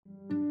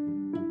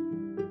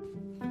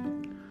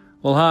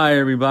Well, hi,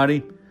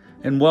 everybody,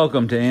 and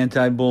welcome to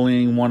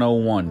Anti-Bullying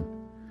 101.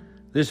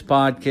 This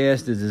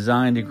podcast is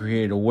designed to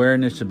create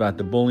awareness about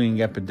the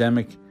bullying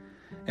epidemic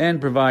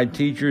and provide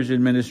teachers,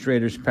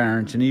 administrators,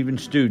 parents, and even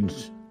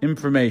students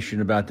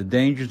information about the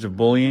dangers of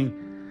bullying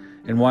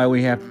and why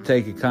we have to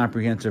take a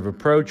comprehensive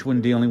approach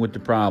when dealing with the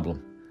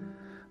problem.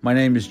 My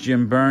name is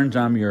Jim Burns.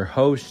 I'm your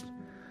host.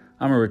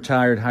 I'm a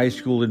retired high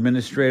school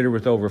administrator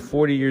with over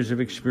 40 years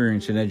of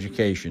experience in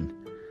education.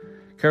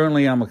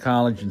 Currently, I'm a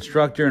college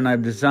instructor, and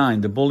I've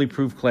designed the Bully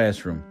Proof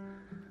Classroom,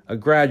 a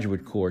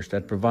graduate course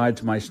that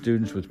provides my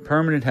students with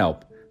permanent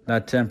help,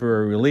 not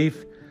temporary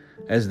relief,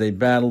 as they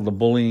battle the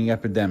bullying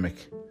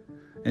epidemic.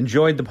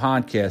 Enjoyed the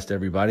podcast,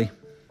 everybody.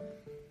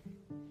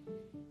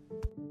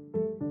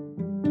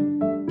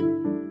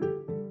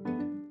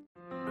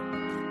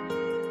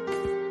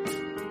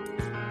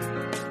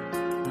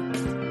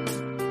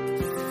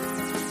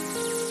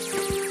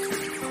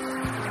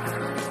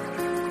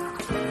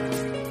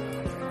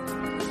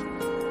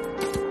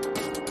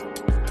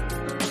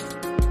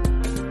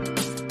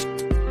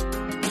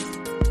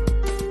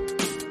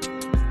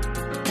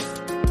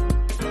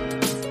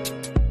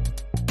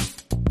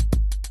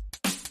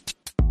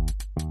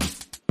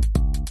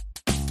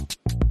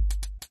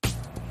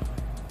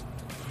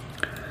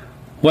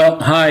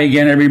 Well, hi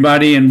again,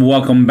 everybody, and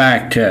welcome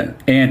back to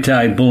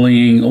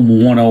Anti-Bullying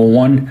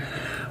 101.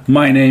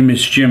 My name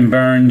is Jim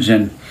Burns,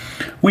 and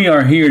we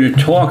are here to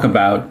talk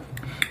about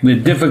the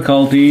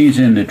difficulties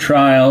and the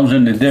trials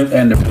and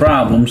the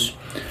problems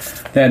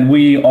that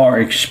we are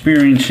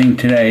experiencing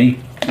today,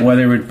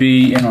 whether it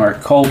be in our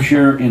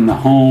culture, in the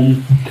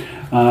home.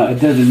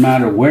 It doesn't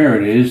matter where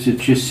it is. It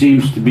just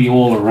seems to be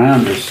all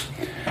around us.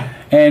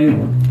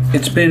 And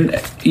it's been,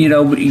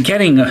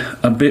 getting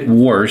a bit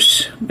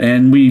worse,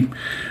 and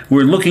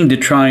we're looking to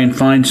try and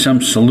find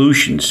some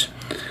solutions.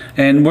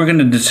 And we're going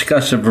to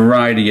discuss a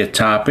variety of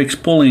topics.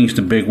 Bullying's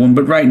the big one,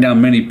 but right now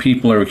many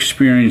people are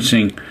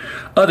experiencing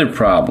other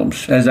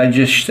problems. As I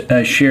just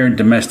shared,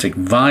 domestic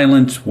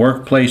violence,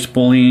 workplace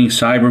bullying,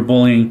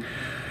 cyberbullying,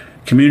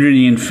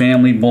 community and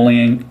family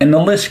bullying, and the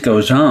list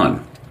goes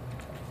on.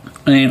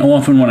 And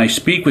often when I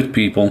speak with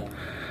people,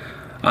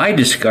 I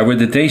discover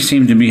that they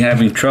seem to be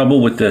having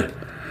trouble with the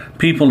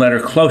people that are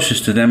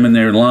closest to them in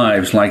their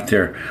lives, like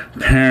their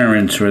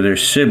parents or their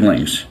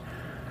siblings.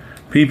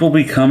 People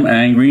become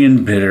angry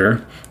and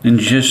bitter and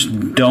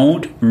just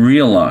don't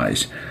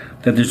realize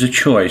that there's a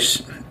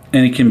choice,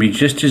 and it can be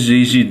just as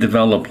easy to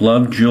develop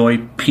love, joy,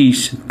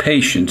 peace, and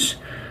patience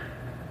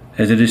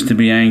as it is to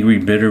be angry,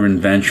 bitter, and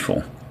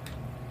vengeful.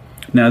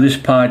 Now, this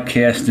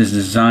podcast is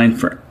designed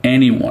for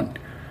anyone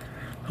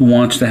who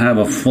wants to have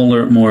a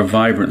fuller, more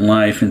vibrant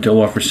life and to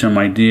offer some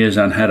ideas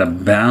on how to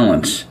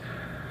balance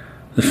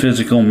the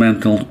physical,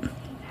 mental,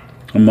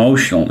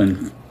 emotional,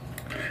 and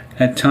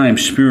at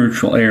times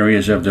spiritual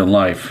areas of their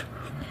life.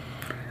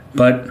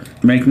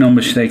 But make no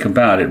mistake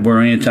about it,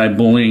 we're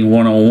Anti-Bullying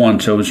 101,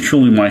 so it's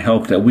truly my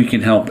hope that we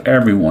can help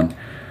everyone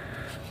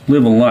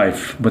live a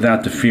life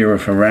without the fear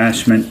of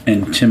harassment,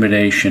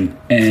 intimidation,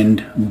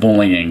 and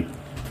bullying.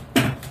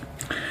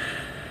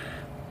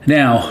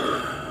 Now,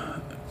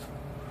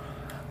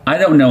 I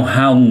don't know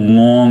how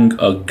long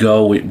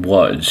ago it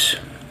was,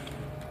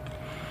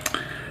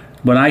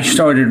 but I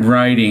started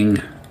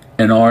writing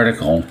an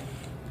article,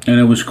 and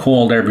it was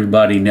called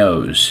Everybody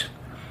Knows.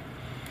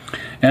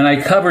 And I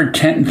covered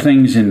 10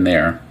 things in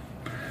there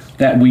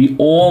that we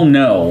all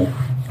know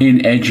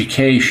in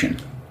education.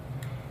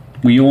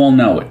 We all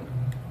know it.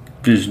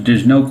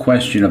 There's no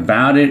question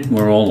about it.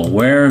 We're all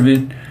aware of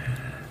it.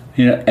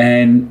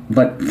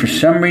 But for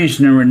some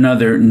reason or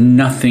another,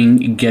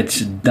 nothing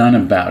gets done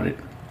about it.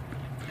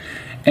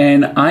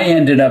 And I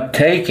ended up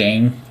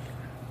taking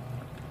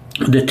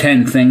the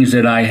 10 things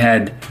that I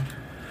had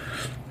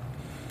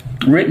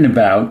written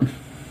about,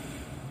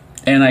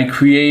 and I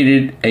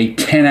created a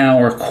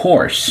 10-hour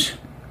course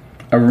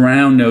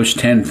around those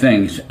 10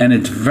 things. And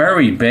it's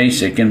very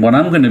basic. And what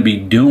I'm going to be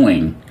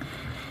doing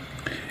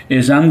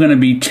is I'm going to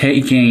be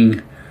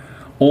taking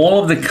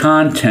all of the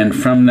content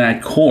from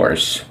that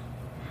course,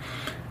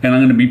 and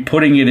I'm going to be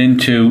putting it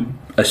into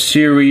a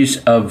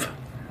series of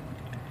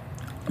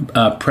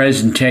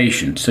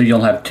presentations. So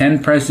you'll have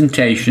 10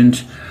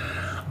 presentations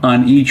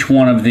on each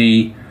one of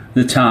the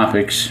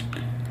topics.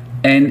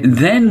 And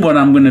then what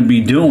I'm going to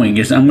be doing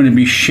is I'm going to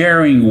be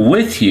sharing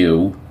with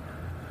you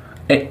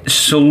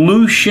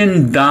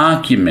solution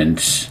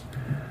documents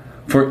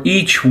for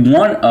each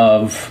one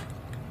of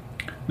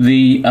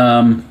the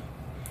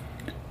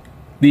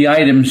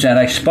items that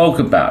I spoke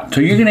about.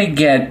 So you're going to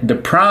get the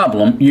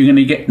problem, you're going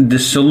to get the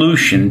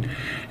solution,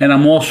 and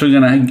I'm also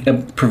going to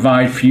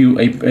provide for you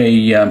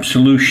a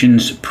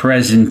solutions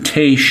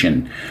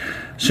presentation.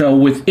 So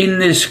within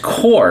this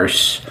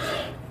course,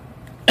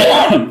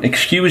 you're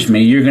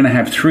going to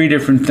have 3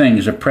 different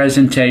things: a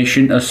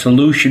presentation, a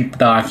solution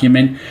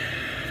document,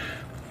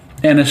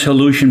 and a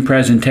solution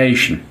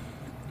presentation.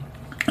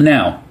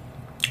 Now,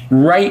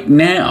 right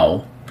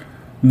now,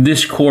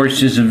 this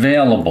course is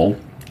available,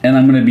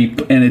 and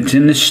it's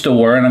in the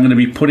store, and I'm going to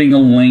be putting a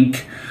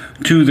link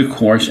to the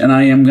course, and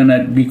I am going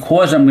to,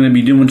 because I'm going to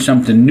be doing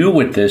something new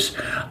with this,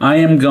 I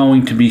am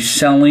going to be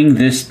selling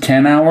this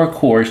 10-hour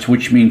course,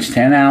 which means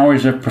 10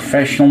 hours of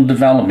professional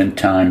development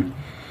time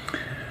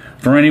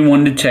for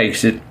anyone that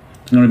takes it.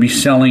 I'm going to be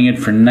selling it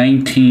for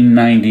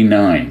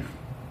 $19.99.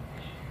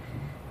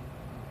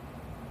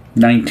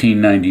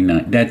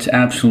 $19.99. That's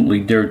absolutely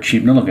dirt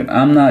cheap. Now look,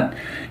 I'm not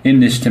in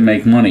this to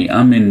make money.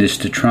 I'm in this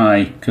to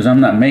try, because I'm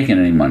not making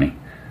any money.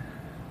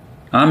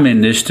 I'm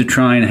in this to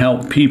try and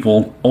help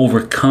people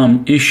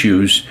overcome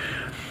issues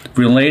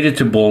related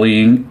to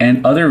bullying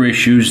and other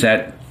issues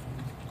that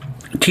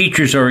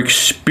teachers are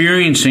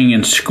experiencing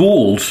in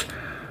schools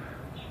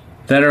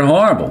that are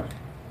horrible.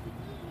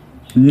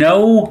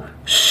 No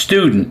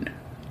student,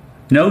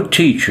 no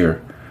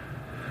teacher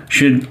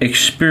should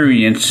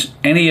experience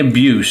any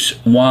abuse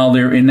while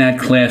they're in that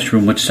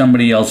classroom with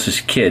somebody else's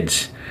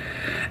kids.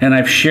 And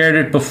I've shared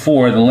it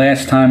before. The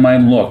last time I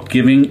looked,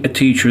 giving a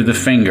teacher the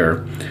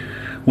finger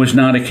was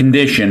not a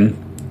condition.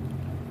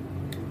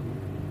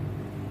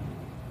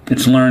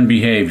 It's learned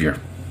behavior.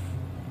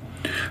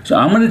 So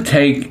I'm going to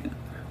take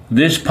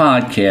this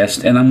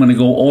podcast and I'm going to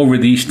go over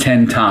these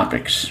 10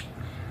 topics.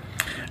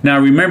 Now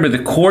remember,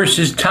 the course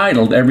is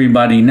titled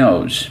Everybody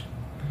Knows.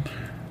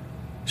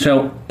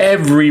 So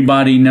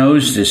everybody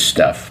knows this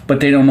stuff,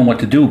 but they don't know what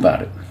to do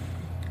about it.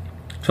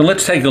 So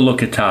let's take a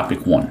look at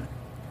topic 1.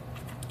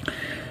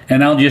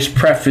 And I'll just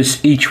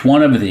preface each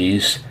one of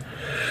these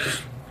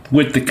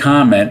with the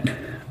comment,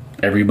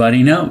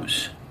 everybody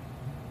knows.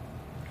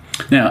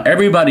 Now,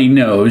 everybody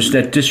knows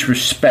that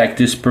disrespect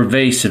is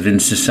pervasive in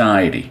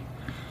society.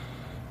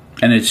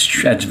 And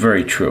that's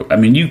very true. I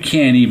mean, you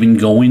can't even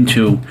go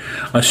into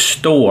a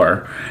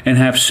store and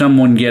have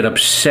someone get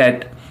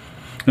upset,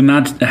 and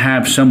not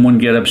have someone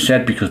get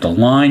upset because the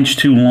line's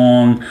too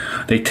long,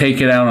 they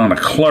take it out on a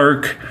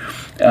clerk,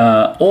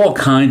 all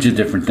kinds of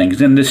different things.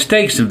 And the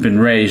stakes have been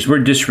raised. We're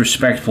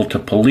disrespectful to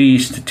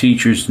police, to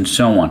teachers, and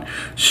so on.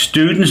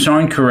 Students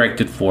aren't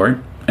corrected for it,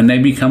 and they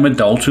become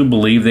adults who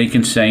believe they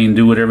can say and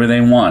do whatever they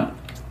want.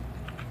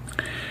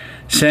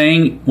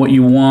 Saying what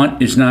you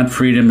want is not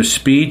freedom of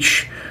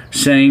speech.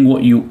 Saying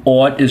what you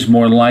ought is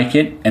more like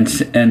it,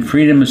 and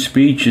freedom of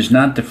speech is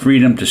not the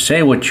freedom to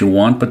say what you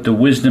want, but the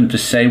wisdom to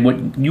say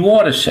what you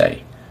ought to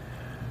say.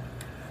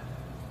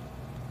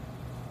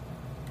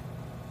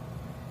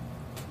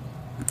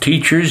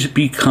 Teachers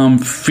become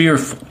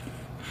fearful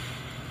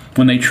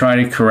when they try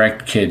to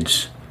correct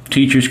kids.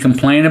 Teachers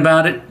complain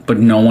about it, but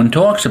no one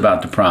talks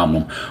about the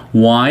problem.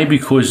 Why?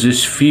 Because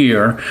this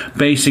fear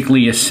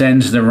basically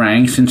ascends the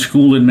ranks, in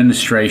school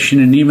administration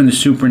and even the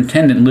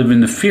superintendent live in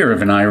the fear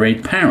of an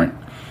irate parent.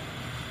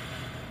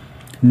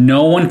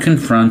 No one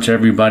confronts,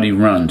 everybody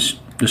runs.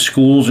 The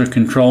schools are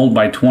controlled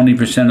by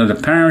 20% of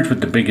the parents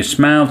with the biggest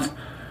mouth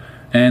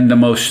and the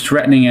most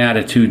threatening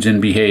attitudes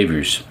and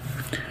behaviors.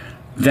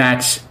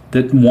 That's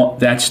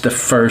the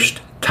first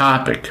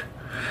topic.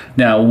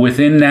 Now,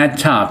 within that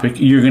topic,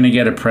 you're going to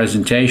get a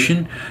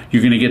presentation,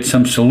 you're going to get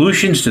some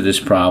solutions to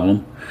this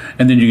problem,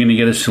 and then you're going to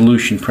get a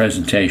solution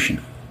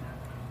presentation.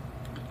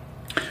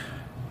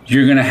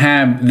 You're going to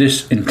have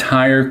this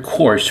entire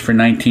course for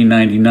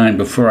 $19.99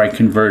 before I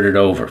convert it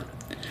over.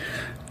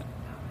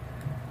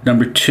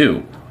 Number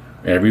 2,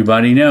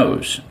 everybody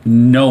knows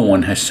no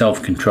one has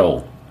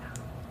self-control.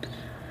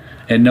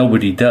 And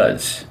nobody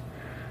does.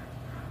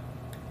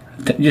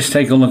 Just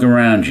take a look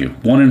around you.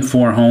 1 in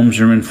 4 homes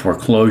are in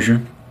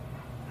foreclosure.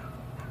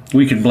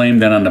 We could blame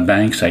that on the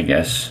banks, I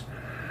guess.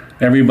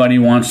 Everybody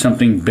wants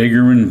something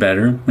bigger and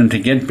better, and to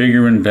get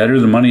bigger and better,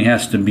 the money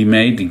has to be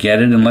made to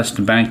get it unless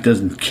the bank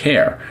doesn't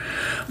care.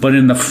 But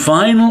in the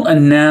final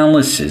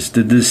analysis,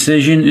 the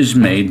decision is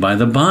made by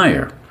the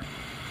buyer.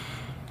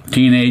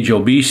 Teenage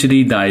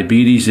obesity,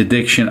 diabetes,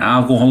 addiction,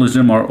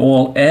 alcoholism are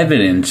all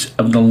evidence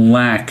of the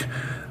lack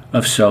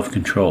of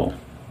self-control.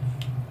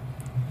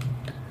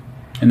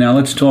 And now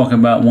let's talk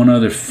about one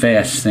other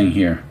fast thing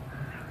here.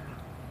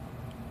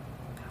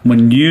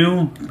 When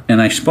you,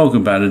 and I spoke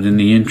about it in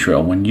the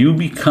intro, when you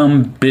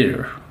become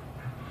bitter,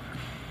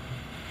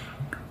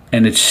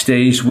 and it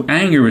stays,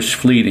 anger is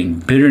fleeting,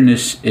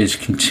 bitterness is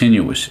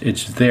continuous,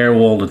 it's there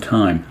all the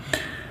time.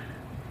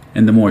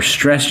 And the more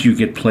stress you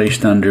get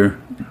placed under,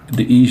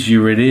 the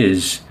easier it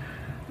is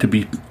to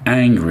be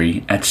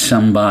angry at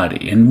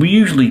somebody. And we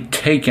usually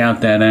take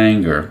out that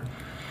anger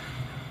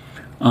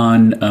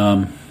on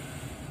our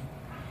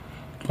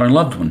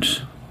loved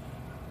ones.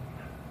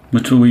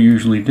 That's what we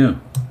usually do.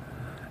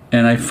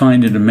 And I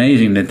find it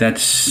amazing that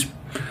that's,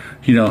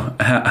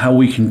 how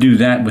we can do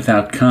that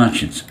without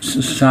conscience.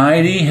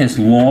 Society has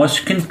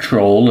lost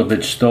control of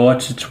its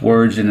thoughts, its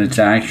words, and its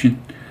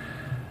action.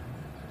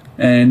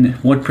 And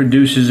what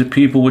produces a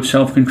people with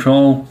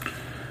self-control?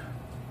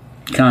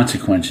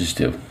 Consequences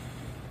do.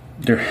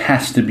 There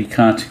has to be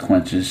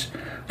consequences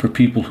for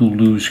people who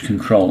lose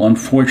control.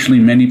 Unfortunately,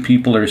 many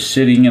people are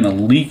sitting in a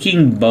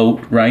leaking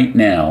boat right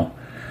now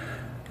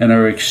and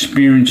are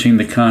experiencing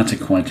the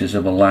consequences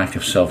of a lack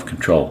of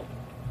self-control.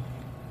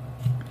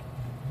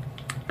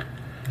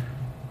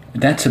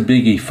 That's a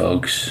biggie,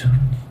 folks.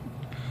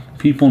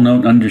 People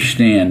don't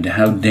understand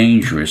how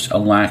dangerous a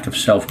lack of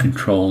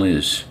self-control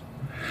is.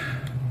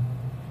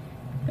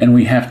 And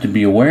we have to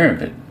be aware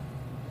of it.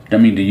 I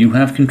mean, do you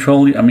have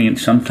control? I mean,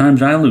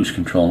 sometimes I lose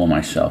control of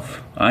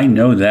myself. I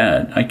know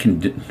that.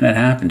 That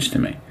happens to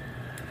me.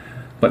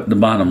 But the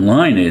bottom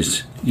line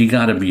is, you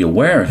got to be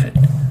aware of it.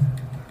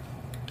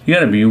 You got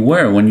to be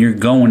aware when you're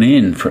going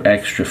in for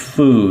extra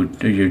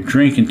food, or you're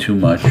drinking too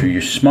much, or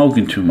you're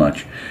smoking too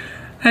much.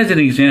 As an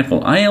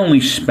example, I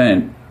only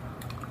spent,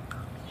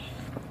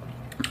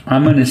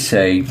 I'm going to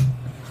say,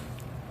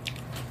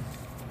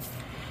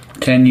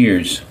 10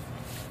 years.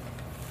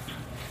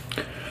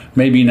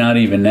 Maybe not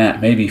even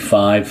that. Maybe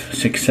 5,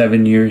 6,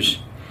 7 years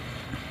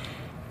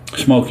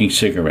smoking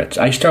cigarettes.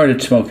 I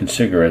started smoking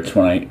cigarettes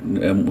when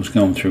I was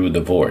going through a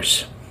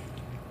divorce.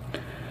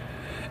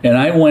 And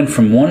I went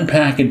from 1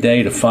 pack a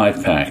day to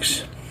 5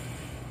 packs.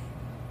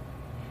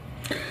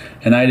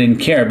 And I didn't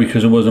care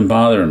because it wasn't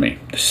bothering me.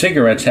 The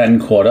cigarettes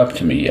hadn't caught up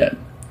to me yet.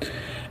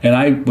 And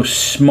I was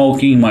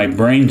smoking my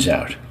brains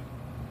out.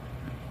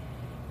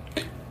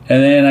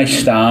 And then I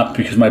stopped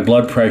because my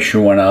blood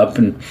pressure went up,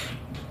 and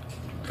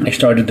I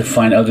started to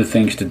find other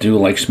things to do,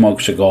 like smoke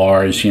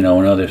cigars, and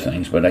other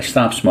things. But I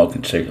stopped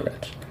smoking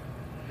cigarettes.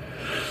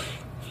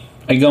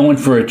 I go in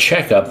for a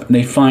checkup, and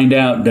they find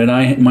out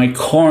that my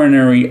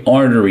coronary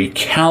artery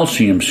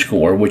calcium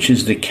score, which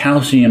is the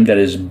calcium that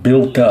is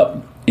built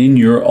up in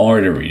your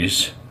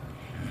arteries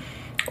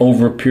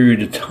over a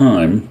period of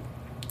time,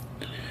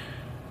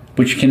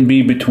 which can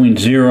be between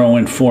 0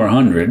 and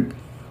 400,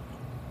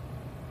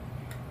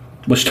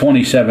 was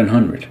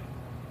 2,700.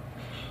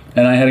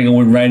 And I had to go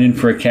right in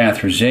for a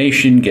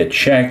catheterization, get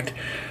checked.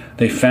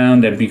 They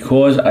found that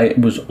because I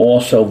was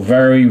also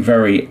very,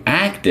 very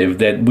active,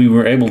 that we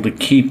were able to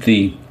keep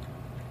the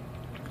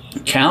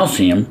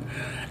calcium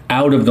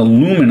out of the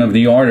lumen of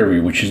the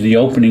artery, which is the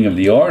opening of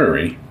the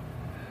artery.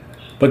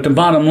 But the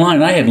bottom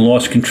line, I had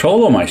lost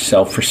control of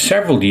myself for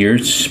several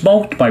years,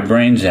 smoked my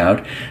brains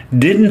out,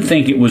 didn't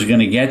think it was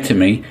going to get to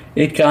me.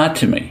 It got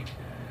to me.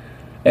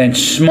 And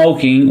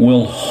smoking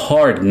will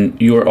harden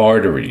your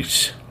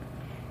arteries.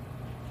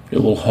 It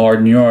will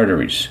harden your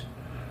arteries.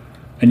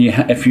 And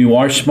if you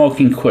are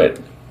smoking,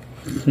 quit.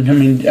 I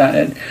mean,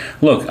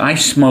 look, I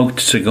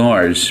smoked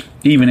cigars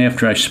even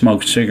after I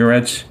smoked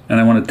cigarettes, and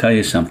I want to tell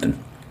you something.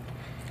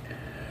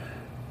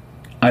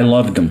 I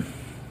loved them.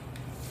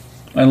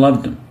 I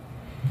loved them.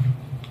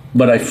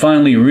 But I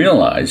finally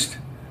realized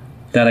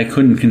that I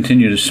couldn't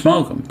continue to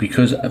smoke them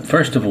because,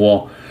 first of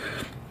all,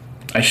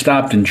 I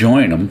stopped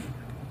enjoying them.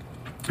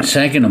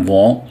 Second of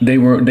all, they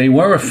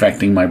were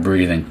affecting my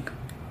breathing.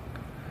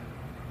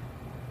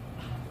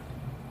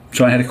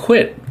 So I had to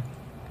quit.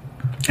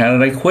 How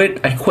did I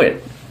quit? I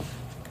quit.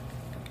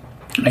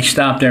 I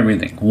stopped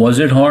everything. Was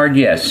it hard?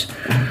 Yes.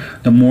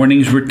 The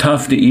mornings were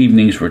tough. The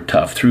evenings were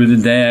tough. Through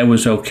the day, I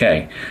was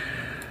okay.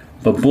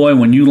 But boy,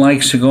 when you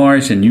like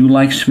cigars and you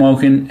like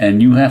smoking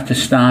and you have to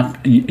stop,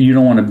 you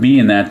don't want to be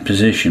in that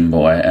position,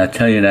 boy. I'll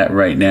tell you that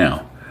right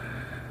now.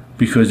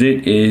 Because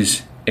it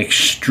is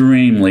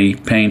extremely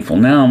painful.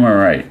 Now I'm all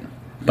right.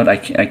 But I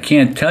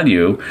can't tell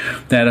you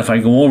that if I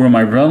go over to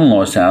my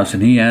brother-in-law's house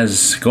and he has a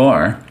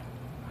cigar,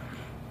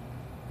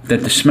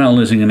 that the smell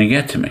isn't going to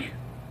get to me.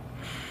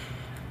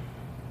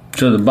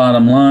 So the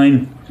bottom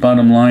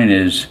line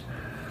is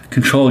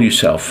control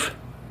yourself.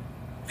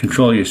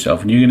 Control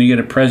yourself. And you're going to get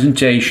a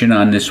presentation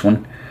on this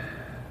one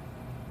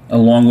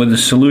along with the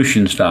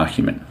solutions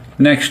document.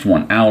 Next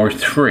one, hour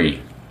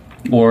 3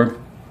 or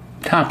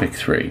topic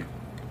 3.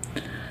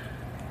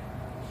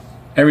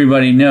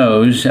 Everybody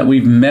knows that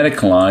we've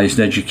medicalized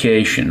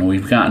education.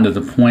 We've gotten to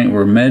the point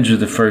where meds are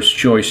the first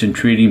choice in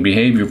treating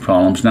behavior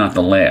problems, not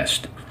the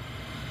last.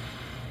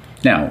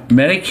 Now,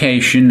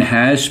 medication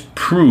has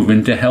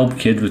proven to help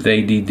kids with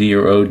ADD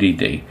or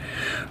ODD.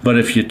 But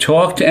if you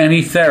talk to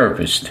any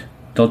therapist,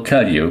 they'll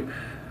tell you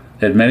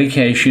that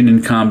medication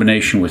in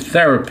combination with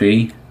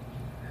therapy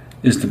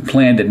is the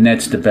plan that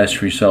nets the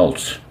best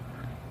results.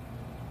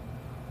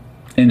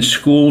 In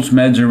schools,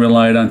 meds are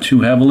relied on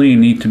too heavily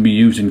and need to be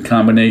used in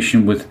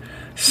combination with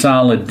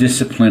solid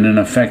discipline and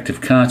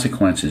effective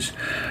consequences.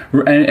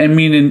 And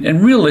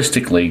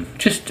realistically,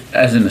 just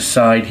as an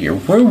aside here,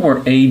 where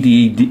were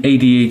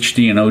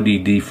ADHD and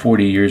ODD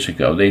 40 years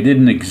ago? They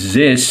didn't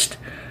exist,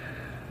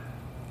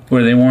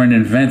 or they weren't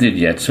invented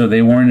yet, so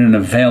they weren't an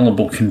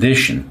available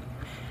condition.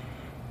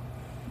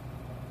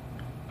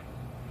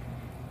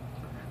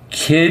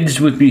 Kids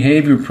with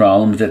behavior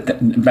problems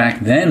that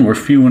back then were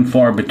few and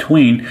far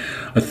between.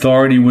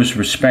 Authority was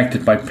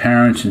respected by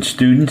parents and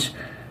students.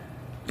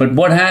 But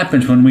what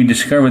happens when we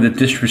discover that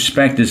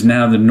disrespect is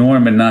now the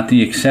norm and not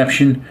the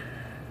exception?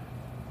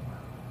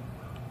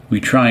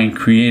 We try and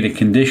create a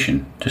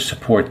condition to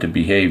support the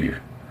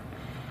behavior.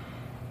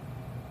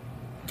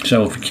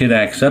 So if a kid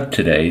acts up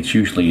today, it's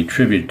usually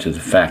attributed to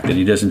the fact that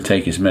he doesn't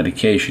take his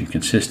medication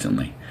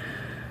consistently,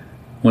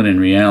 when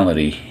in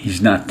reality,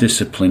 he's not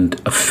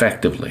disciplined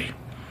effectively.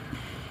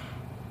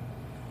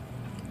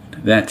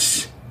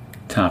 That's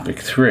topic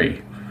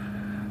 3.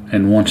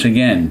 And once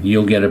again,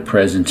 you'll get a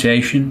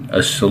presentation,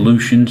 a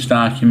solutions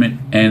document,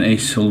 and a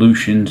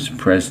solutions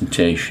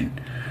presentation.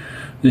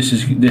 This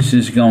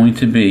is going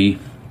to be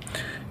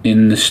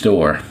in the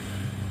store.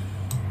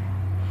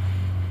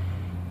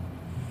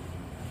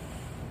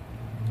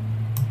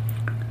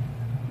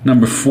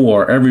 Number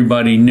 4,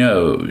 everybody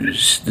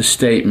knows the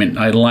statement,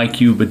 "I like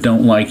you but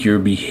don't like your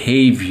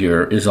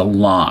behavior," is a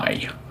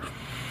lie.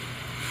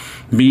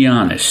 Be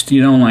honest.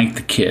 You don't like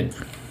the kid.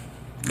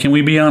 Can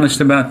we be honest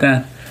about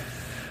that?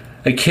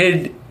 A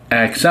kid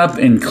acts up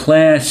in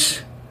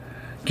class,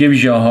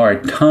 gives you a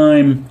hard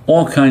time,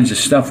 all kinds of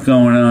stuff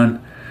going on.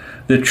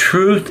 The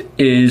truth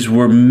is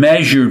we're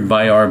measured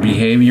by our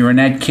behavior, and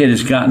that kid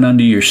has gotten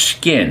under your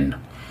skin.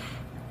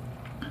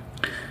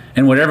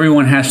 And what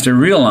everyone has to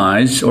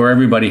realize, or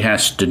everybody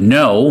has to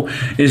know,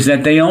 is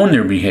that they own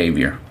their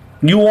behavior.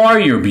 You are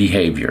your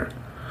behavior.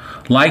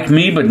 Like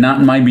me, but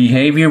not my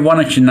behavior, why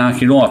don't you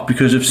knock it off?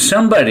 Because if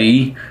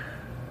somebody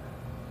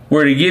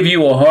were to give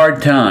you a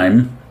hard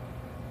time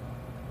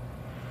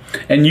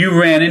and you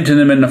ran into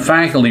them in the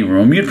faculty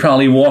room, you'd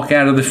probably walk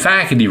out of the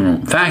faculty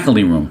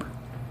room.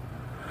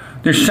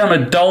 There's some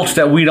adults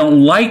that we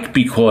don't like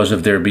because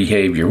of their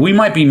behavior. We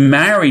might be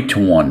married to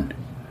one.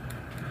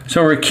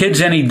 So are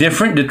kids any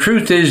different? The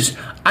truth is,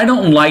 I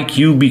don't like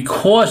you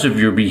because of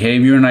your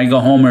behavior, and I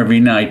go home every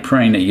night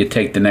praying that you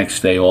take the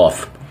next day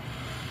off.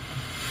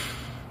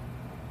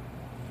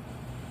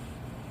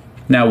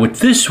 Now with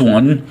this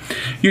one,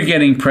 you're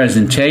getting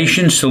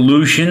presentation,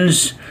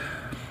 solutions,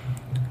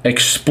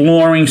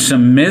 exploring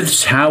some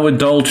myths, how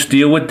adults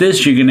deal with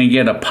this. You're going to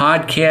get a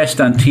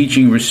podcast on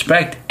teaching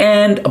respect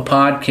and a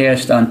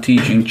podcast on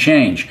teaching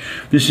change.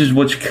 This is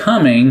what's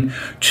coming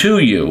to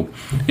you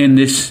in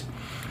this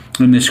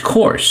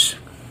course.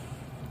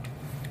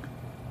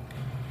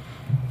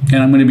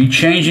 And I'm going to be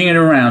changing it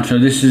around, so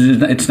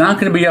it's not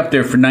going to be up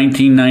there for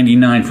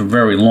 $19.99 for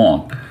very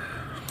long.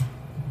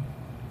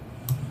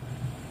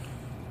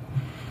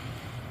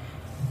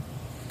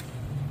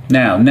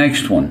 Now,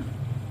 next one.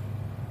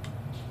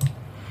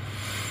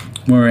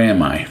 Where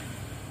am I?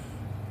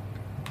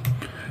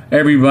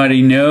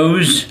 Everybody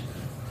knows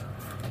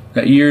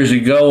that years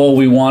ago all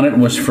we wanted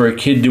was for a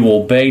kid to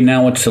obey.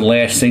 Now it's the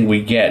last thing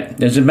we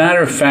get. As a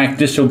matter of fact,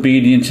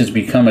 disobedience has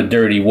become a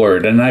dirty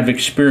word, and I've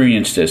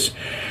experienced this.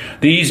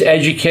 These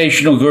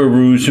educational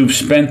gurus who've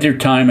spent their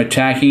time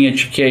attacking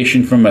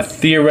education from a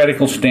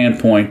theoretical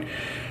standpoint,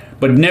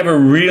 but never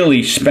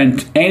really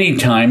spent any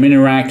time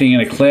interacting in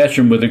a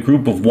classroom with a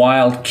group of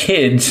wild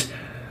kids,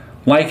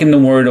 liken the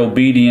word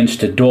obedience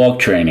to dog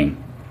training.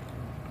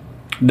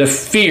 The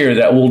fear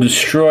that will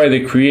destroy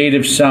the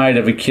creative side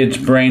of a kid's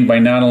brain by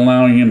not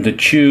allowing him to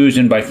choose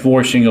and by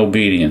forcing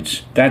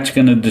obedience. That's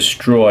going to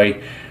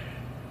destroy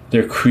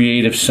their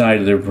creative side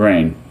of their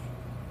brain.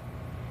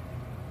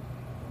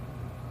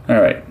 All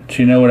right, so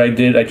you know what I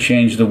did? I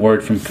changed the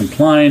word from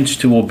compliance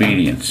to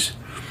obedience.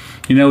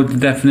 You know the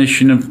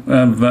definition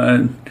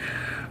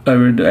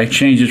I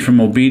changed it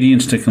from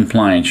obedience to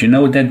compliance. You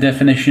know what that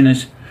definition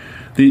is?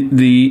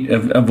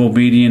 Of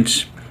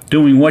obedience,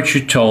 doing what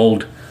you're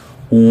told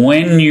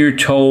when you're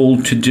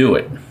told to do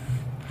it.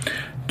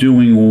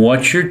 Doing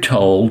what you're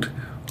told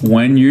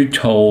when you're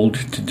told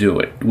to do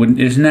it.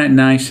 Isn't that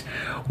nice?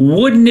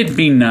 Wouldn't it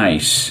be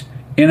nice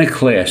in a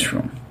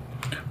classroom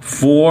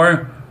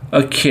for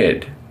a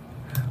kid,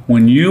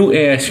 when you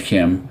ask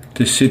him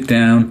to sit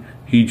down,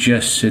 he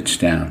just sits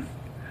down?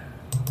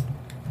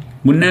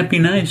 Wouldn't that be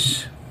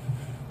nice?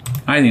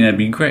 I think that'd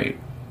be great.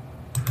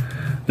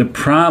 The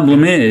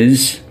problem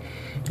is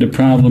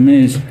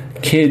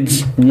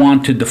kids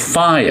want to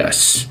defy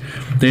us.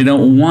 They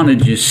don't want to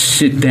just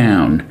sit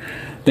down.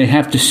 They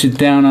have to sit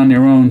down on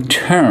their own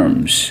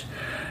terms.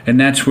 And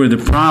that's where the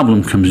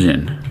problem comes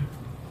in.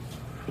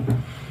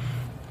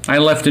 I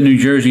left the New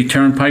Jersey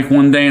Turnpike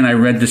one day and I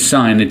read the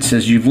sign. It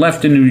says, "You've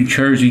left the New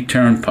Jersey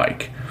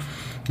Turnpike."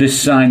 This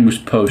sign was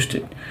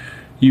posted.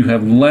 "You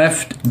have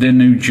left the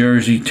New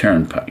Jersey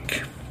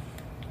Turnpike.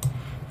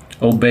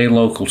 Obey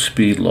local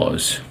speed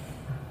laws."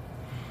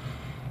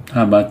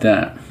 How about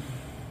that?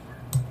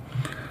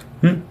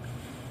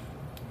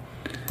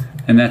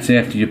 And that's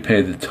after you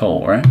pay the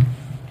toll, right?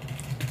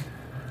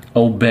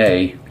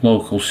 Obey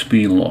local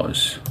speed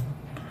laws.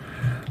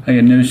 I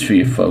got news for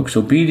you folks.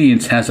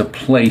 Obedience has a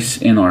place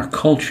in our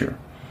culture.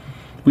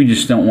 We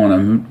just don't want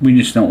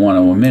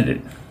to admit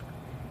it.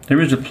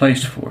 There is a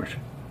place for it.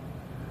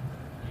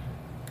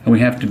 And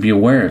we have to be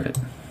aware of it.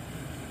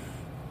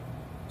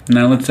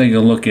 Now let's take a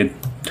look at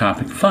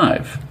topic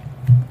 5.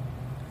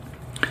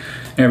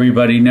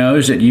 Everybody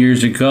knows that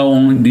years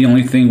ago, the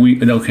only thing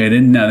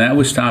that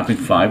was topic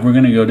 5. We're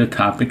going to go to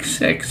topic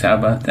 6. How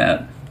about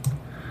that?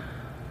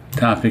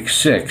 Topic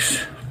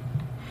 6.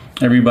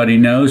 Everybody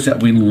knows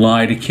that we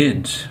lie to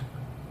kids.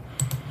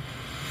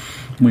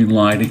 We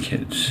lie to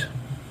kids.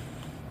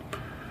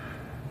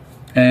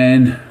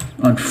 And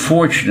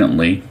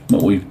unfortunately,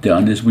 what we've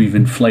done is we've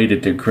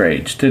inflated their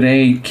grades.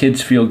 Today,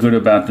 kids feel good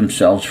about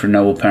themselves for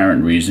no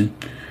apparent reason.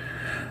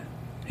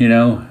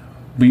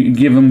 We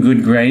give them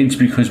good grades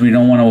because we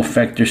don't want to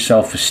affect their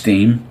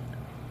self-esteem.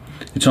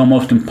 It's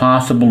almost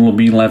impossible to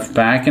be left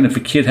back, and if a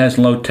kid has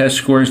low test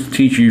scores, the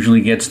teacher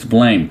usually gets the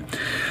blame.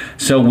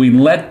 So we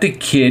let the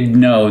kid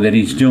know that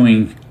he's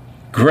doing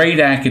great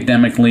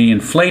academically,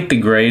 inflate the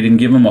grade, and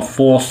give him a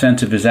false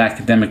sense of his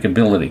academic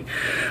ability.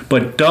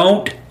 But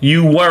don't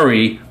you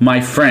worry,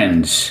 my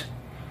friends.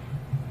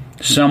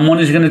 Someone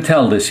is going to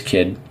tell this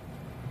kid,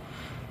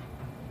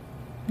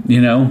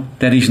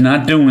 that he's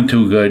not doing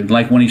too good,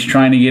 like when he's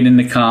trying to get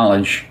into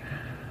college.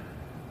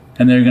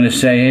 And they're going to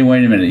say, hey,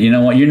 wait a minute, you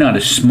know what? You're not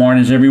as smart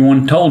as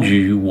everyone told you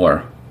you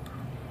were.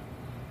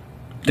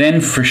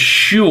 Then for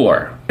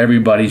sure,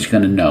 everybody's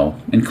going to know,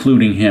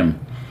 including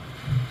him.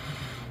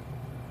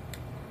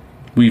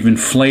 We've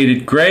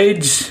inflated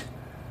grades,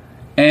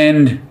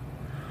 and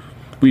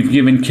we've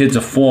given kids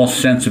a false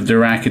sense of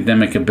their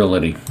academic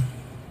ability.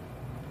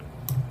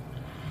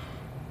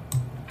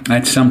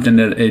 That's something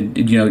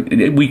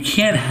that, we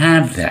can't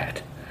have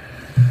that.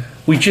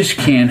 We just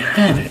can't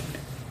have it.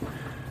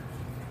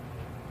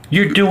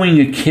 You're doing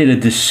a kid a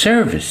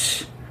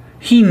disservice.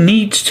 He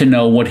needs to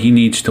know what he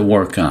needs to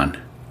work on.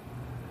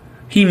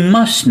 He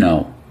must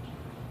know.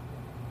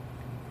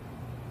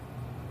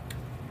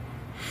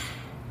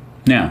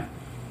 Now,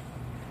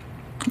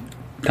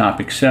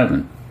 topic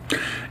 7.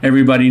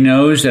 Everybody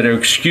knows that our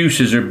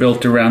excuses are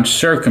built around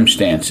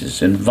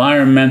circumstances,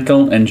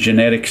 environmental and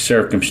genetic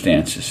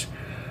circumstances.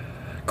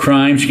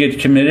 Crimes get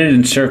committed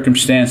and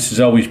circumstances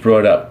always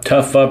brought up.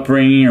 Tough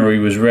upbringing, or he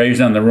was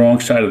raised on the wrong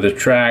side of the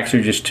tracks,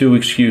 are just 2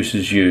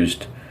 excuses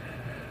used.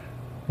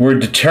 We're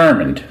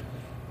determined.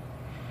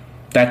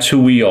 That's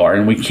who we are,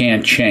 and we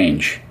can't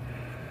change.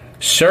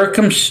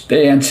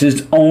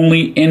 Circumstances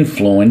only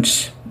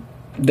influence.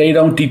 They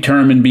don't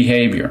determine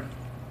behavior.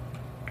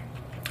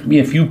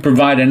 If you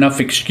provide enough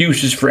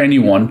excuses for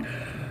anyone,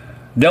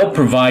 they'll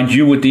provide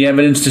you with the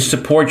evidence to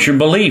support your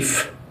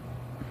belief.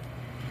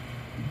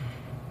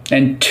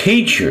 And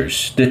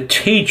the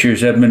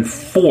teachers have been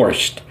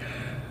forced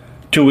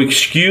to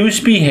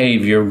excuse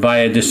behavior by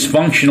a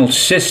dysfunctional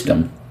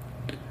system,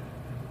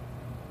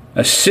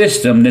 a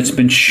system that's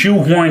been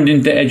shoehorned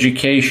into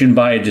education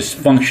by a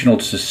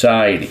dysfunctional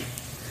society.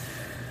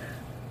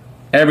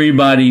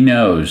 Everybody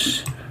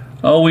knows.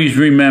 Always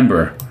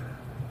remember,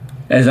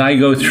 as I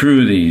go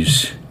through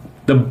these,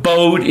 the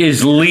boat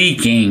is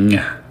leaking,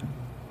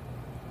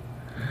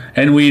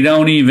 and we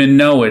don't even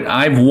know it.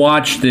 I've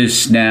watched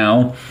this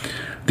now,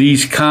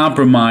 these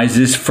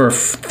compromises, for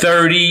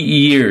 30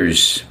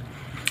 years.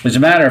 As a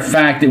matter of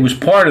fact, it was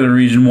part of the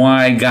reason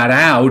why I got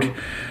out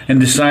and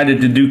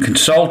decided to do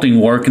consulting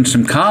work and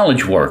some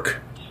college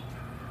work.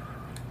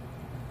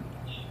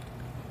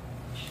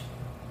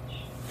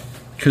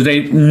 Because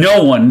they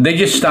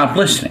just stopped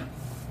listening.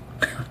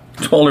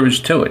 That's all there is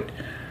to it.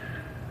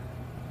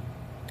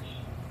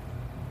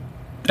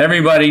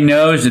 Everybody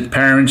knows that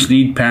parents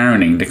need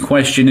parenting. The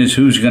question is,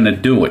 who's going to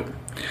do it?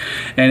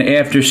 And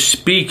after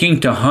speaking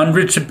to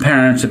hundreds of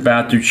parents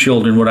about their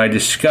children, what I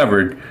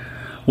discovered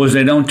was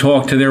they don't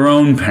talk to their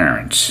own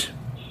parents.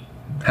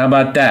 How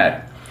about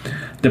that?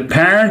 The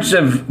parents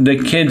of the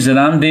kids that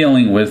I'm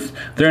dealing with,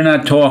 they're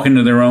not talking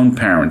to their own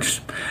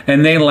parents.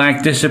 And they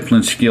lack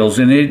discipline skills.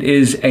 And it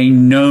is a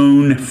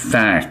known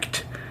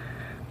fact.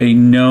 A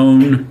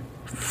known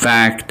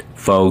fact,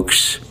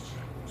 folks,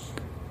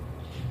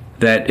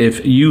 that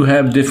if you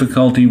have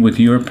difficulty with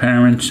your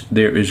parents,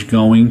 there is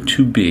going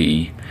to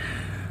be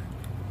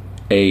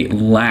a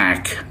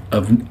lack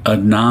of a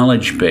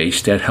knowledge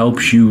base that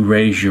helps you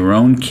raise your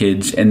own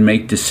kids and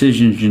make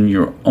decisions in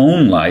your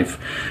own life,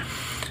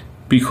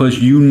 because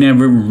you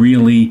never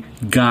really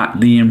got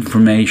the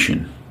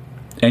information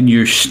and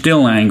you're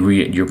still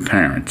angry at your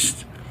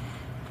parents.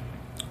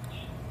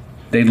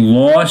 They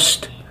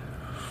lost.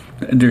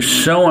 They're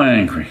so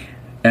angry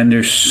and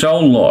they're so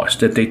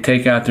lost that they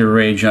take out their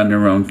rage on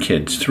their own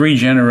kids. 3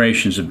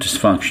 generations of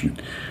dysfunction.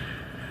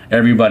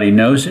 Everybody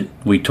knows it.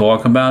 We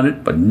talk about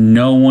it, but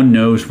no one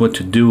knows what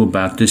to do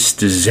about this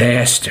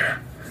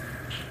disaster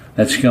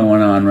that's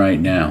going on right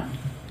now.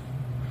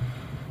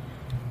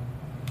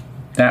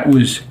 That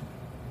was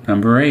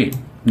number 8.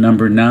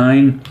 Number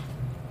 9,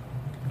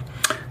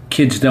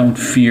 kids don't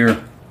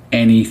fear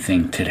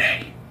anything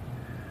today.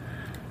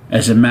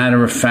 As a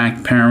matter of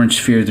fact, parents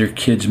fear their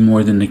kids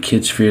more than the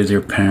kids fear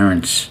their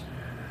parents.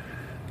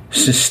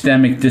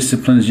 Systemic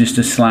discipline is just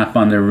a slap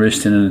on their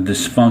wrist in a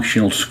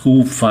dysfunctional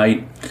school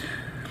fight.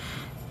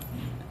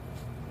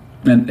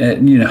 And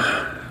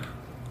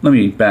let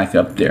me back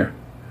up there.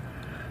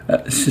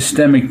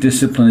 Systemic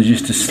discipline is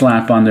just a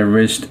slap on their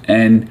wrist,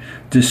 and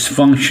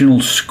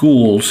dysfunctional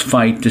schools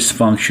fight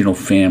dysfunctional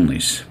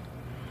families.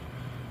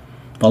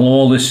 While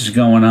all this is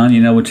going on,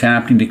 you know what's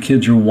happening? The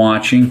kids are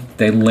watching.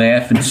 They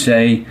laugh and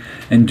say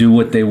and do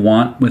what they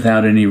want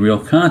without any real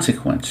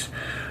consequence.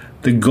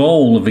 The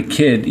goal of a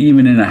kid,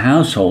 even in a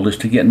household, is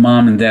to get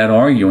mom and dad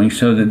arguing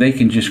so that they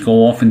can just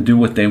go off and do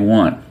what they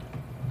want.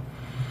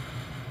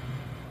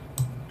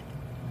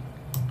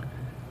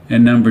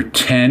 And number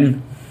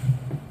 10,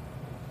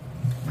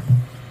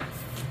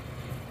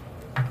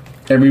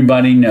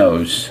 everybody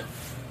knows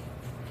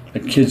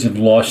that kids have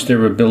lost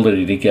their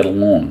ability to get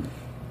along.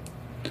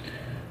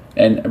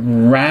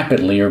 and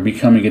rapidly are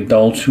becoming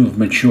adults who've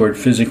matured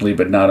physically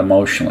but not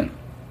emotionally.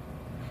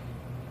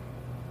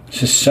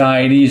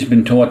 Society has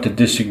been taught to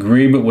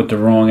disagree, but with the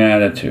wrong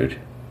attitude.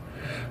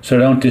 So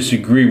don't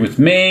disagree with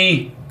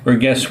me, or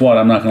guess what?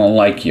 I'm not going to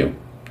like you.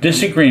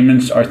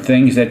 Disagreements are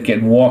things that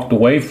get walked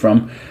away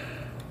from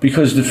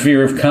because of the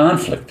fear of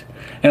conflict.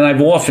 And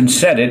I've often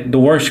said it, the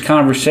worst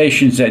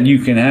conversations that you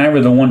can have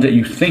are the ones that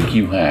you think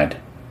you had.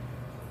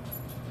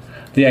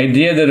 The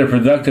idea that a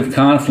productive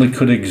conflict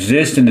could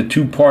exist and the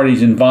two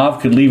parties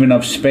involved could leave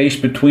enough space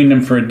between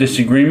them for a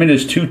disagreement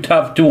is too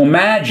tough to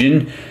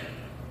imagine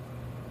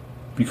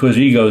because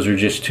egos are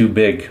just too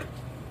big.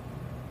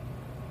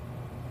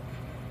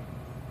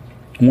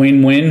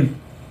 Win-win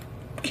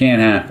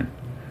can't happen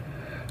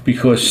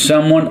because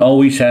someone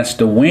always has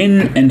to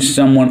win and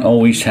someone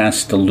always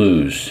has to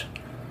lose.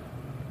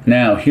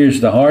 Now,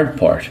 here's the hard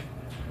part.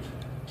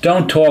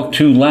 Don't talk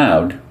too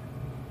loud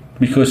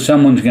because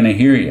someone's going to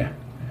hear you.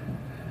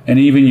 And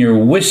even your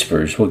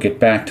whispers will get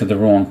back to the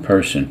wrong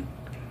person.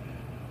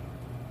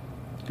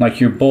 Like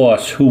your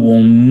boss who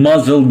will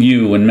muzzle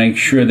you and make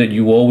sure that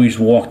you always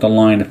walk the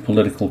line of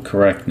political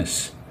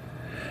correctness.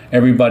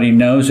 Everybody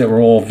knows that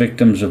we're all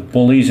victims of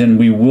bullies and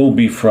we will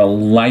be for a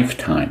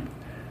lifetime.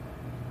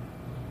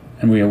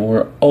 And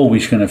we're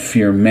always going to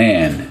fear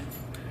man.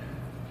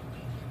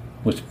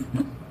 We're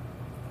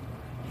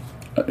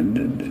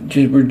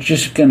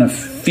just going to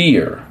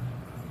fear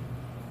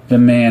the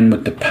man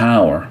with the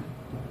power.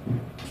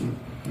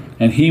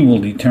 And he will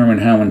determine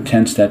how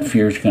intense that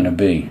fear is going to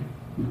be.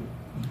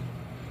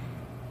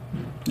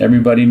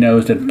 Everybody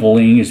knows that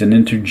bullying is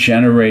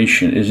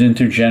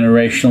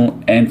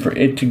intergenerational, and for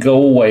it to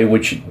go away,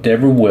 which it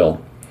never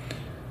will,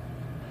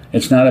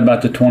 it's not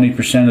about the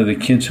 20% of the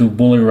kids who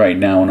bully right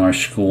now in our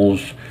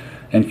schools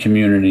and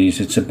communities.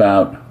 It's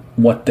about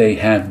what they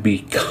have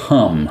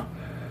become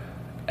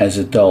as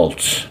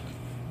adults.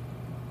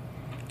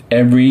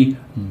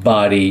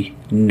 Everybody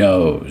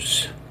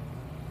knows.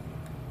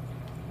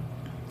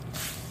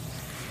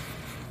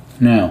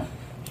 Now,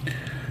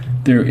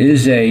 there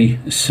is a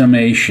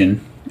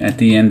summation at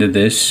the end of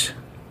this.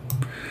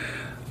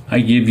 I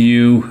give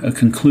you a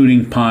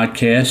concluding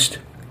podcast.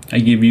 I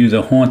give you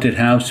the haunted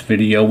house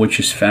video, which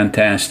is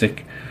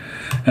fantastic.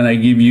 And I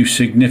give you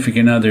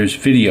Significant Others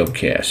video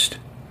cast.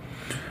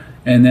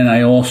 And then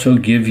I also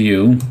give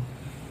you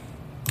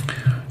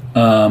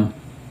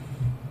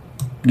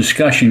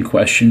discussion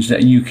questions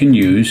that you can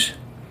use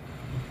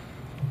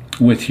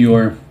with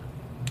your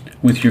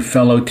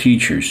fellow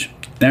teachers.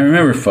 Now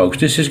remember, folks,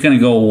 this is going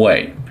to go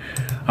away.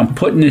 I'm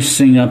putting this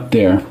thing up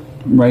there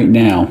right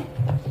now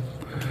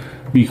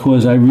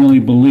because I really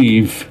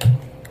believe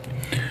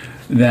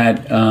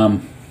that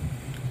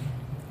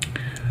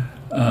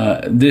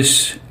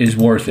this is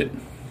worth it.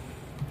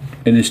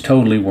 It is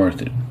totally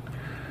worth it,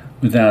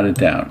 without a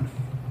doubt.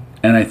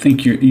 And I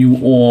think you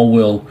all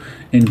will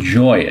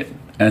enjoy it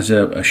as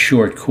a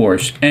short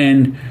course.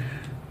 And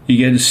you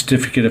get a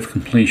certificate of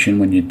completion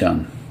when you're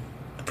done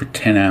for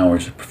 10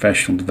 hours of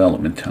professional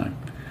development time.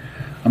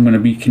 I'm going to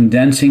be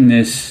condensing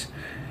this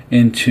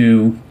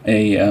into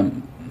a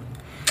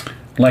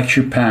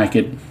lecture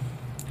packet,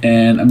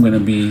 and I'm going to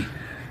be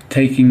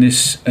taking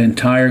this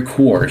entire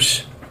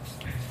course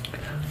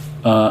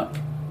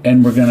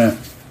and we're going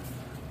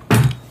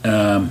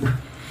to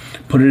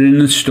put it in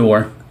the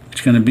store.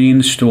 It's going to be in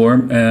the store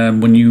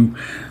when you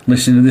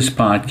listen to this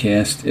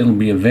podcast. It'll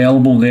be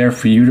available there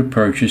for you to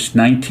purchase,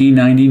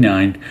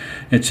 $19.99.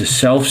 It's a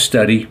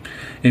self-study.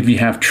 If you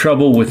have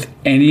trouble with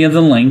any of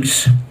the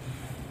links,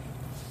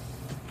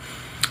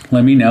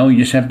 let me know. You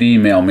just have to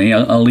email me.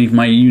 I'll leave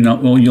my,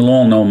 you'll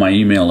all know my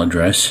email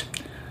address.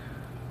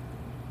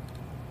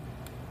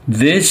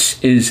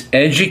 This is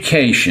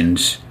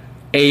education's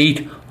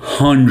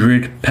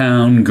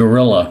 800-pound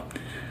gorilla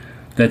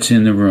that's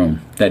in the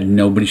room that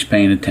nobody's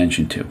paying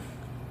attention to.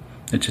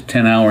 It's a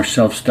 10-hour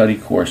self-study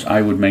course.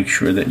 I would make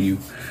sure that you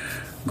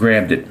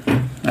grabbed it.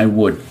 I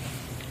would.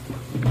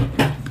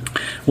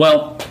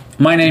 Well,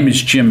 my name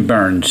is Jim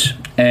Burns,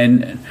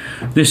 and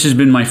this has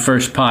been my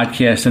first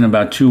podcast in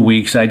about 2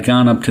 weeks. I'd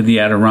gone up to the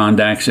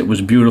Adirondacks. It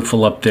was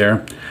beautiful up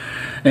there.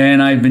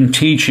 And I've been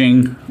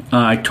teaching.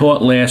 I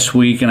taught last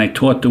week, and I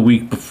taught the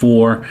week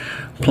before.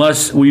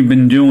 Plus, we've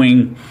been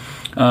doing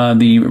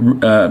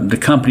the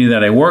company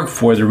that I work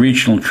for, the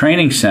Regional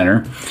Training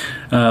Center.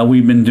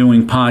 We've been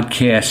doing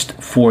podcasts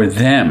for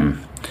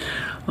them,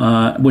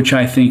 which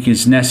I think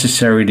is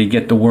necessary to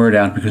get the word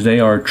out because they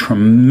are a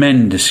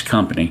tremendous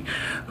company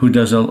who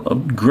does a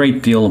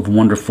great deal of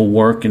wonderful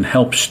work and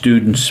helps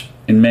students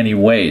in many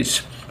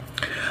ways.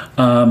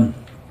 I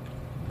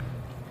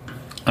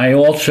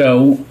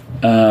also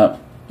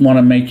want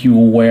to make you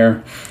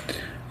aware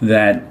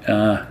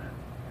that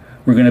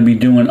we're going to be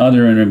doing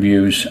other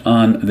interviews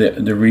on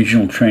the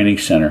Regional Training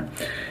Center.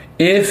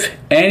 If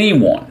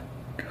anyone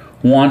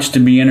wants to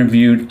be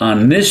interviewed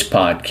on this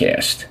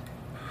podcast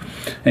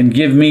and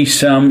give me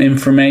some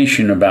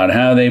information about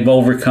how they've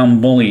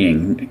overcome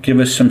bullying, give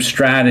us some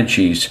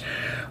strategies,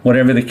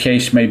 whatever the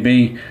case may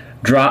be,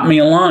 drop me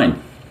a line.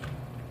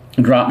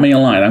 drop me a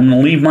line. I'm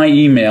going to leave my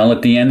email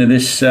at the end of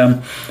this,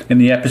 in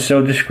the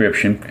episode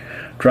description.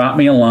 Drop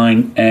me a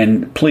line,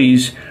 and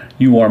please,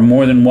 you are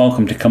more than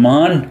welcome to come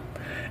on,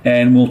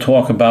 and we'll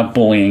talk about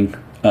bullying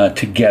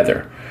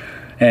together.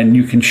 And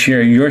you can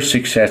share your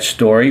success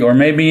story, or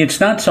maybe it's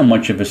not so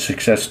much of a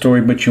success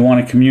story, but you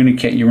want to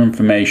communicate your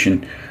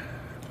information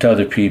to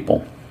other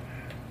people.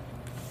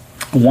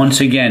 Once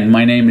again,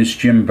 my name is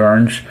Jim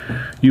Burns.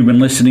 You've been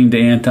listening to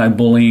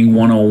Anti-Bullying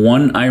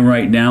 101. I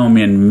right now am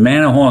in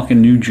Manahawkin,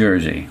 New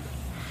Jersey.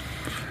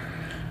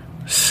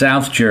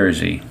 South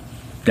Jersey.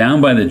 Down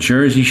by the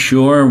Jersey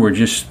Shore. We're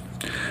just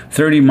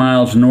 30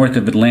 miles north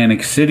of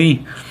Atlantic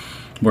City.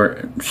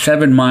 We're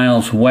 7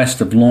 miles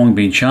west of Long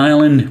Beach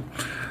Island.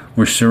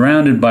 We're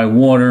surrounded by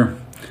water.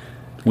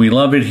 We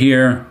love it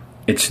here.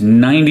 It's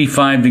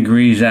 95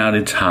 degrees out.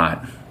 It's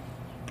hot.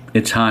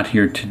 It's hot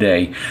here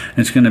today.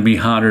 It's going to be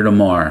hotter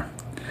tomorrow.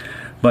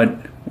 But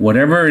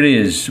whatever it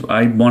is,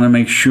 I want to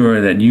make sure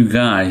that you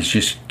guys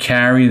just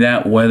carry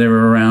that weather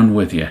around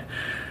with you.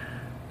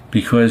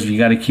 Because you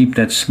got to keep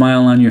that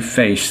smile on your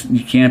face.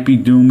 You can't be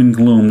doom and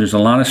gloom. There's a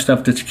lot of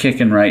stuff that's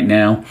kicking right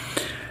now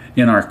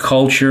in our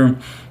culture,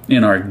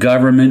 in our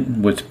government,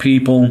 with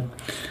people.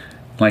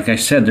 Like I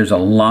said, there's a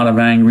lot of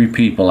angry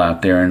people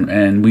out there,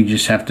 and we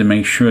just have to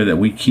make sure that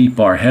we keep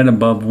our head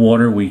above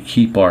water, we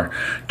keep our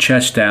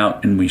chest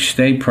out, and we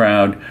stay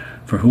proud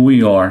for who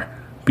we are.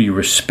 Be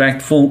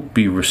respectful,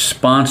 be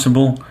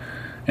responsible,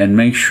 and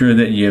make sure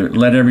that you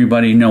let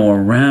everybody know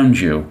around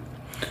you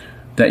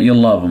that you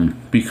love them,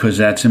 because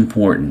that's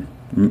important.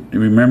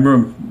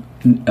 Remember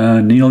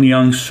Neil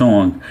Young's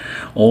song,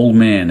 Old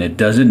Man, it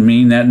doesn't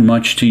mean that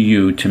much to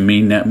you to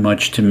mean that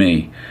much to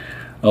me.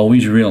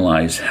 Always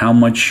realize how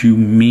much you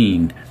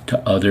mean to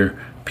other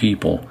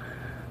people.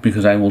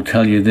 Because I will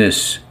tell you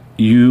this,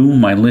 you,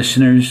 my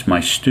listeners,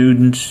 my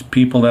students,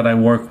 people that I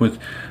work with,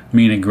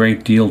 mean a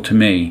great deal to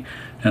me.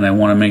 And I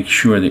want to make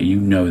sure that you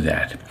know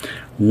that.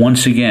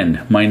 Once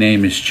again, my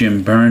name is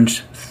Jim Burns.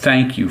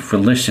 Thank you for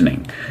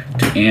listening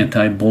to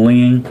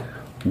Anti-Bullying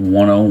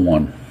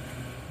 101.